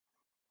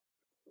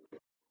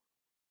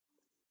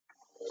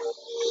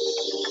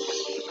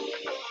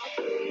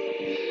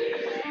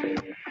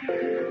Another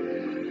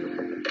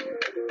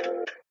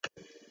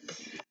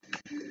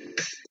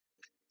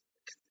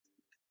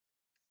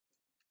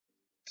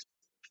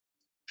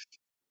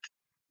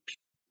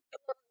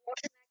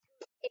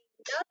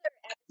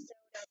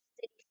episode of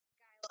City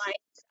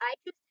Skylines. I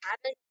just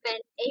haven't been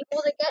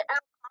able to get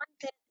out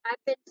content. I've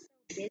been so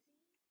busy.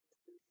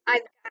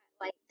 I've got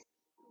like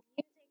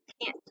music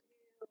can't do,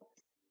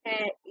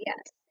 and yes,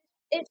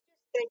 it's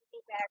just good to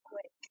be back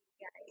with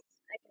you guys.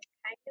 I just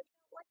kind of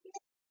don't like it.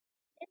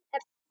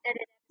 It's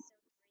edit episode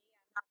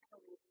 3. I'm not gonna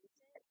release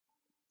it.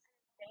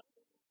 I don't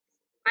think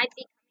might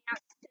be coming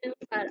out soon,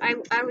 but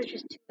I was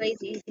just too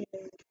lazy to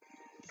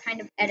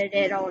kind of edit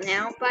it all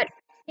now. But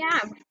yeah,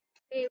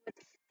 hey,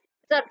 what's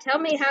up? Tell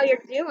me how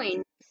you're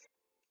doing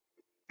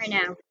right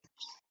now.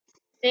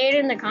 Say it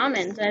in the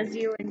comments as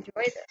you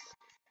enjoy this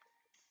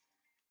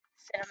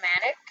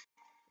cinematic.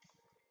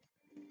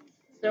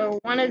 So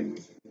one of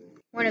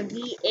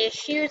the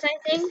issues I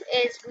think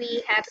is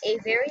we have a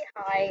very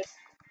high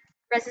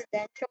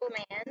residential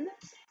demand.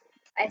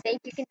 I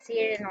think you can see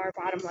it in our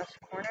bottom left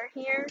corner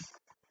here.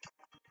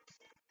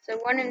 So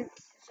I'm gonna go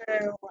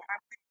ahead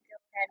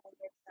and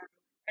get some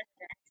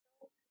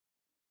residential,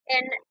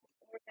 and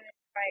we're gonna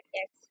try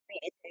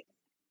expanding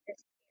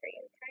this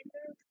area kind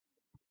of.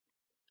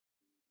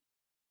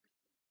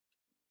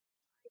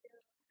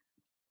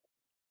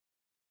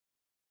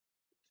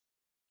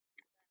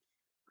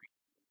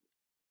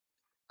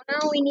 Oh no,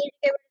 we need to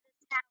get rid of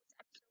this house.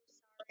 I'm so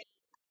sorry.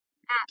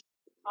 Ah,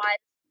 pause.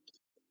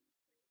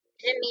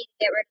 I didn't mean to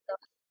get rid of the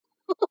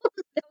whole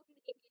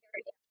zoning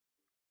area.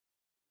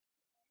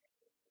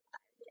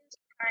 I'm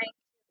just trying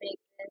to make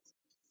this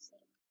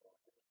seem good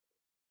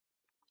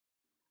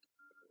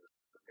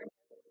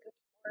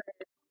for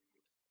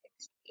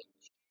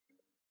expansion.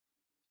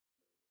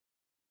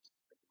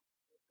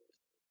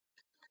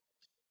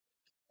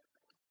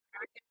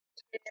 Not gonna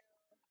do this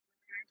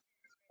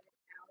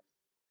house.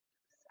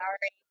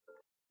 Sorry.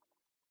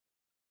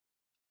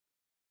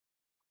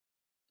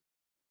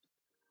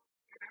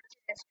 Not to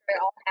destroy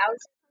all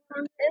houses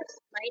on this.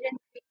 Might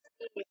increase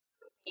the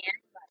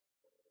demand, but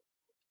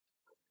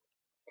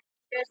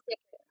just a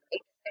good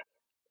expand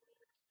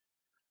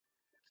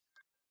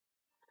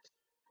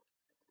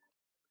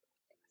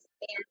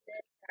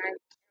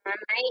this. I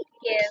might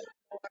give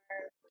more.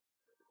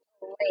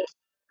 Oh, wait.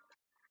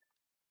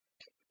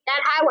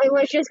 That highway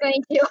was just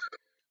going to.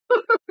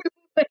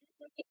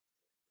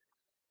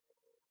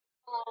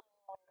 Oh,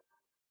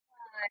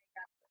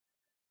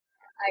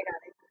 I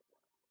got it.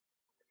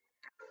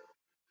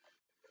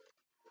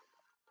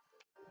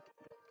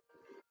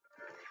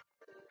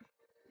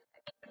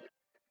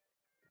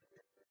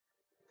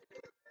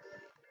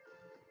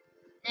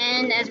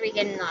 And as we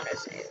get an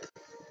autosave.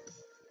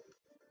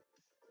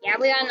 Yeah,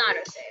 we got an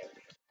autosave.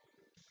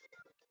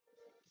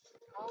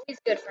 Always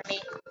good for me.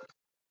 Oh,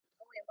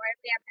 wait, why do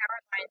we have power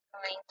lines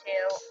going to?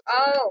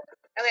 Oh,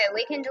 okay,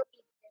 we can delete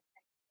this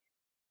section.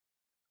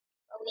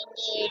 But we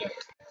need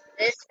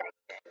this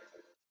section.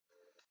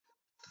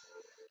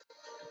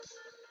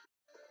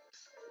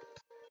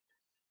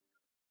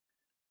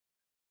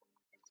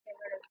 Let's get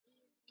rid of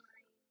these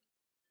lines.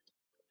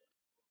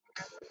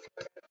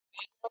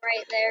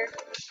 Right there.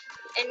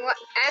 And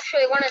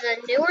actually, one of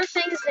the newer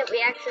things that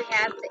we actually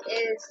have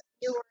is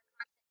newer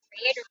content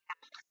creator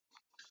packs.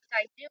 So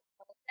I do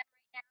hold them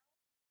right now.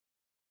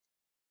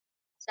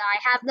 So I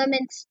have them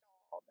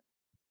installed.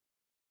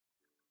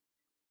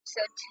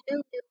 So 2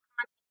 new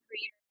content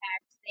creator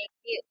packs. They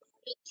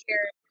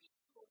feature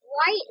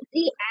quite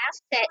the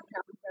asset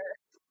number.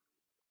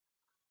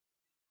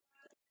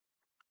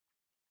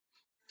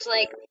 It's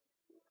like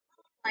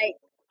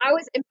I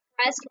was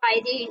impressed by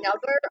the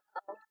number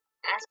of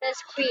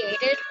assets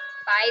created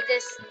by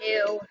these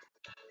new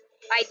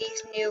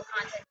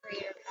content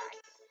creator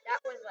packs. That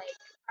was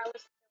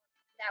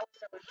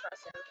so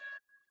impressive.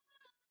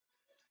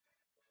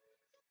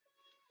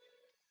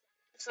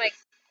 It's like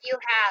you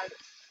have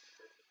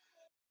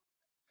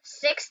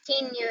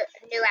 16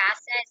 new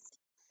assets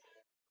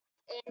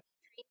in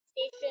train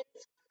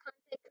stations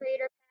content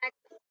creator pack.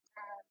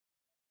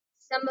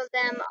 Some of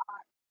them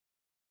are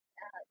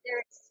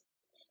there's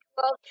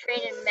 12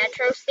 train and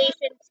metro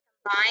stations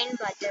combined,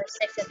 but there's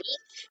 6 of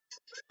each.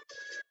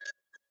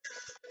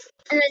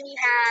 And then you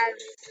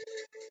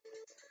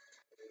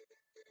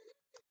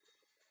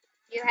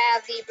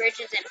have the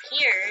Bridges and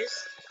Piers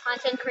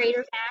content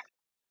creator pack,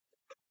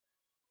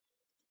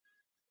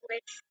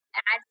 which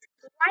adds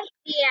quite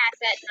the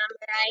asset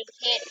number. I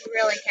can't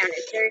really count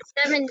it. There's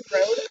 7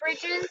 road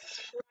bridges,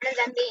 one of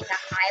them being a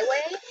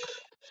highway.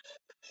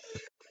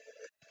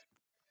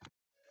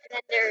 And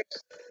then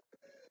there's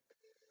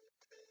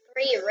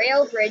 3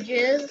 rail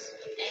bridges,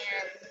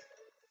 and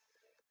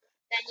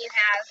then you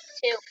have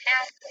 2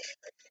 pathway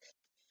bridges.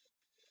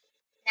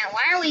 Now,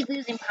 why are we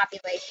losing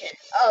population?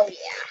 Oh,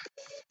 yeah.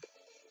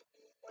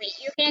 Wait,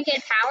 you can't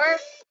get power?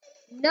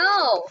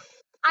 No!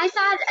 I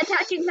thought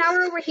attaching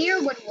power over here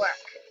would work.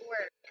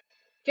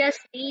 Just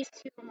these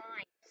 2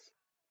 lines.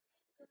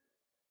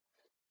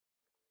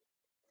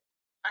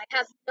 I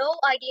have no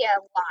idea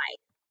why.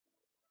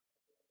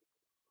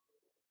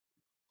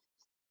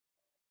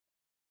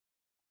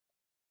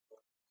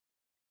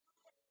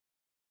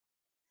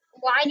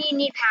 Why do you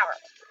need power?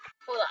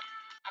 Hold on.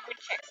 I'm gonna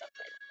check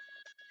something.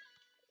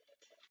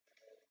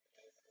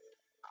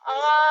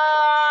 Oh!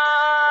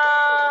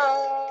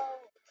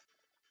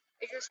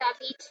 I just have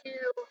E2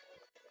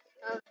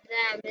 of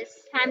them. This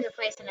is time to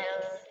place in a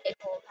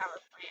coal power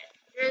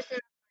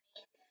plant.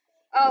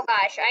 Oh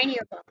gosh, I need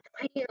a loan.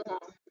 I need a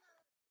loan.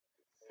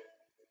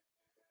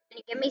 Can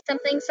you give me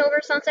something,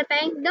 Silver Sunset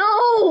Bank?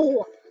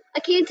 No! I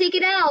can't take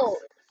it out.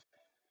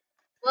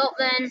 Well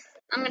then,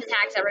 I'm gonna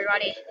tax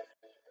everybody.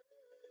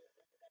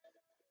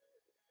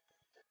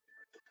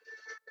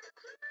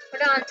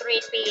 Put on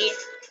 3 speed.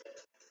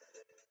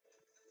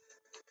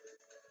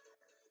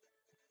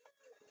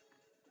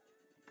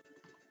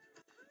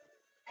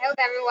 I hope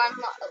everyone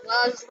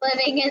loves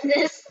living in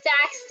this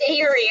taxed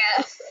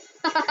area.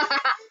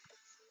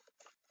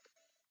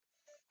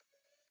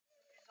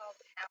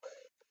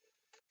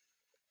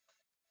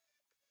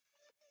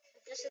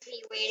 This is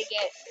the way to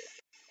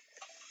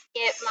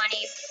get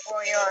money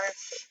for your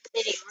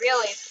city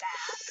really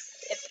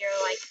fast. If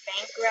you're like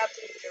bankrupt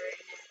and you're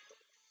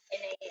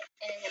in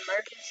an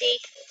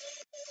emergency.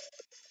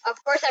 Of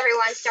course,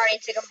 everyone's starting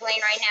to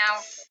complain right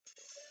now.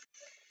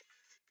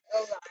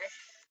 Oh gosh.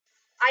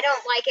 I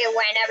don't like it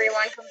when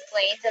everyone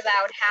complains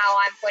about how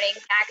I'm putting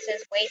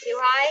taxes way too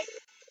high.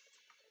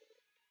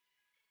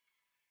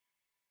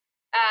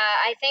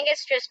 I think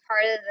it's just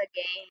part of the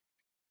game.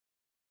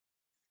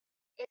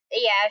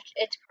 Yeah,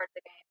 it's part of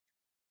the game.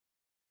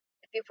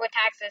 If you put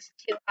taxes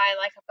too high,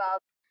 like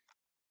above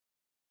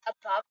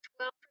 12%,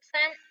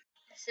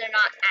 so they're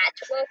not at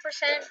 12%,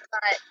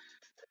 but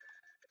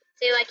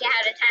say like you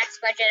had a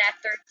tax budget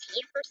at 13%,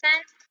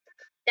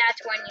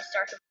 that's when you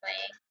start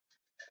complaining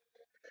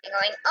and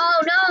going, oh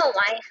no,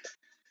 my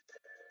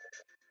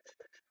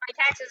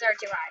taxes are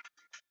too high.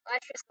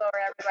 Let's just lower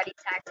everybody's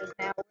taxes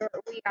now.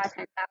 We got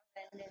 10,000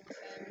 and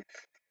change.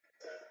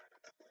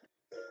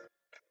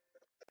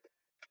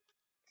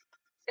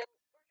 So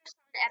we're just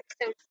on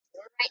episode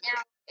 4 right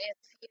now. If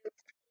you're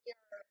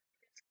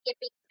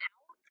skipping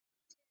out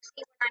to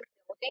see what I'm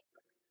building,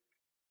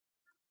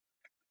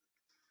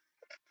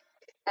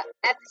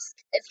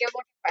 if you're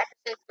looking for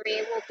episode 3,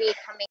 it will be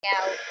coming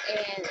out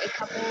in a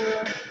couple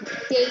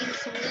days,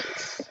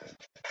 weeks.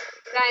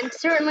 But I'm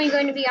certainly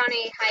going to be on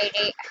a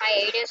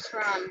hiatus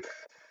from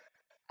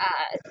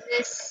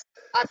this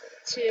up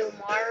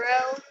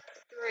tomorrow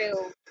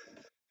through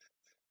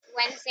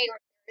Wednesday or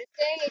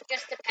Thursday. It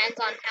just depends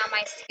on how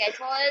my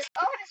schedule is.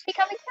 Oh, it's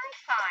becoming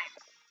nighttime.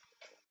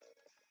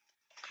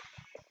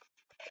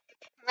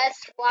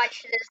 Let's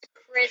watch this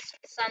crisp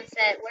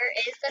sunset. Where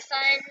is the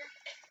sun?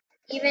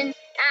 Even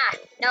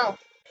no.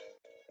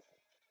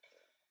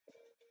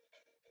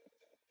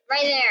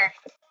 Right there.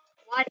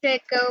 Watch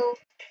it go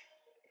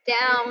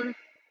down.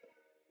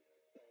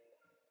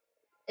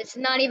 It's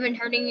not even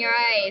hurting your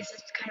eyes.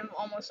 It's kind of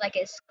almost like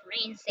a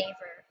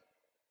screensaver.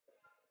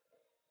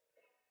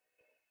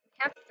 We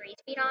have 3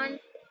 speed on.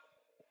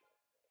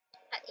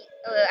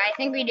 I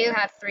think we do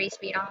have 3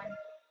 speed on.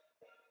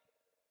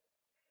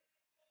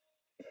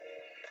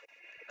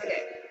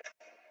 Okay.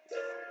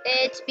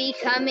 It's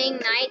becoming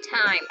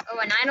nighttime. Oh,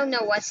 and I don't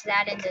know what's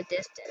that in the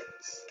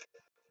distance.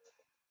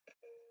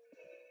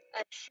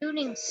 A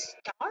shooting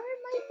star,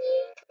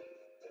 maybe?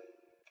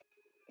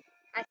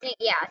 I think,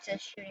 yeah, it's a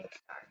shooting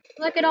star.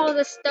 Look at all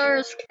the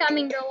stars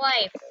coming to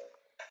life.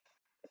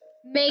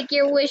 Make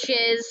your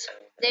wishes.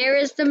 There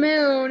is the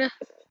moon.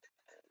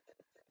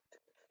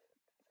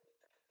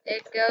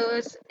 It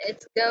goes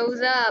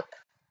up.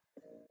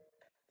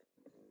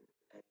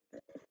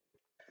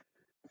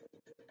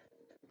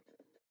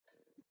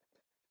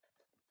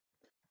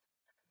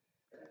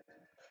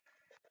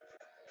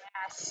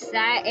 Yes,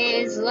 that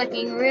is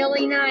looking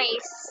really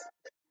nice.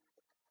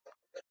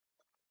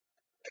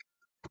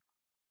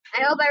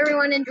 I hope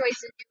everyone enjoys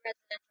the new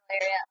residential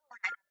area.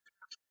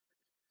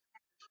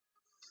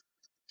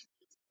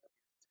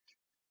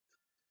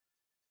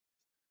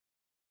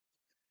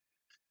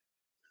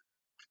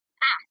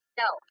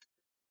 No,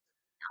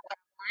 not what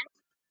I want.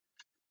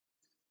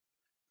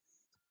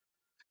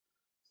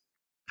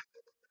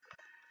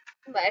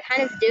 But I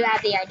kind of do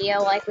have the idea,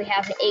 like we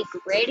have a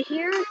grid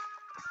here.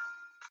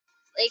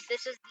 Like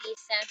this is the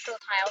central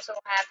tile, so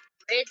we'll have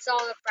grids all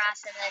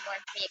across, and then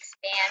once we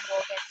expand,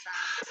 we'll get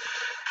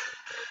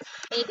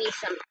maybe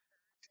some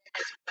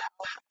as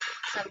well,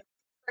 some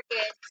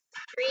crooked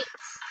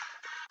streets.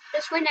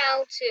 Just for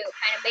now to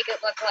kind of make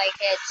it look like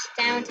it's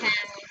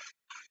downtown.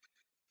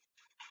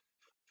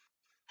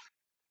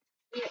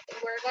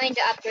 We're going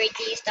to upgrade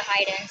these to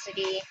high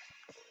density.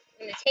 I'm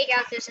going to take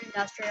out this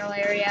industrial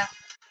area,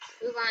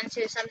 move on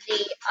to some of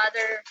the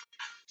other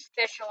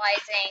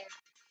specializing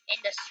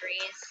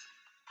industries.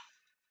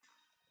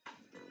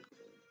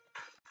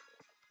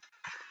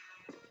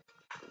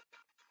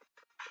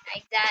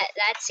 Like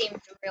that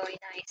seems really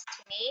nice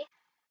to me.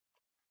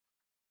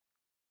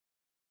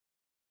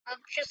 I'm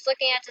just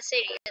looking at the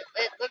city.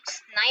 It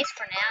looks nice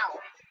for now.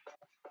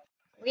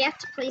 We have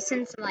to place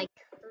in some like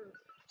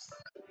curves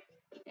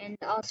and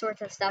all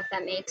sorts of stuff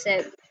that makes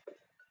it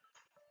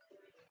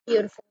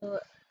beautiful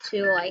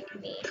to like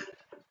me.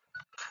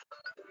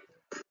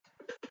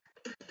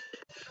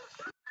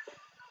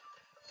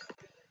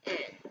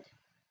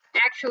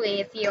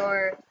 actually, if you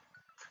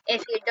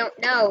don't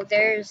know,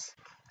 there's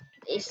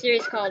a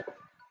series called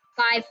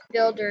 5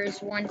 Builders,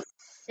 1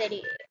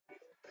 City.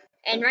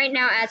 And right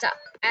now,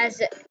 as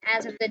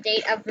of the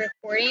date of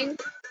recording,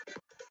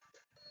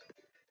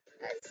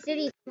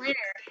 City Planner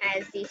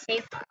has the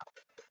save file.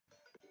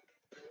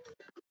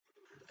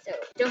 So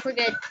don't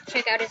forget to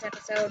check out his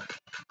episode.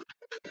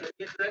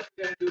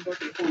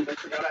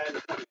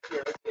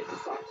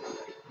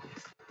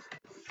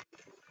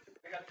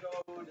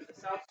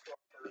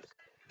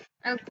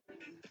 Oh,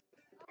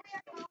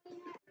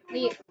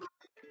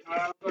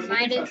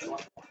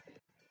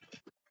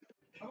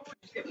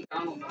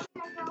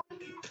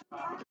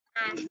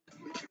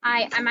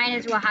 I might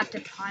as well have to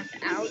pause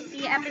out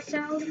the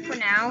episode for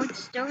now.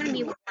 It's still gonna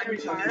be 1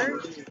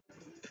 part.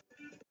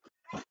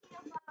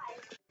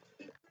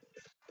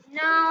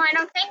 No, I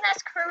don't think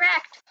that's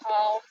correct,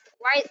 Paul.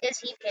 Why is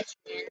he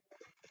pitching in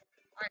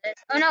on this?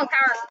 Oh no,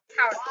 power.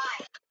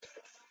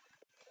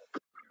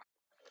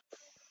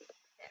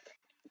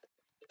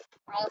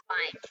 We're all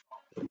fine.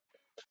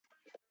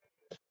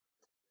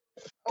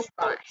 Oh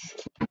gosh.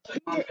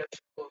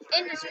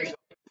 Industry.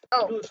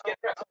 Oh. Alright,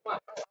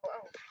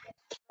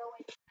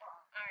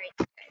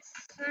 guys.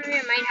 Sorry,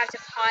 I might have to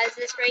pause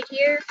this right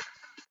here.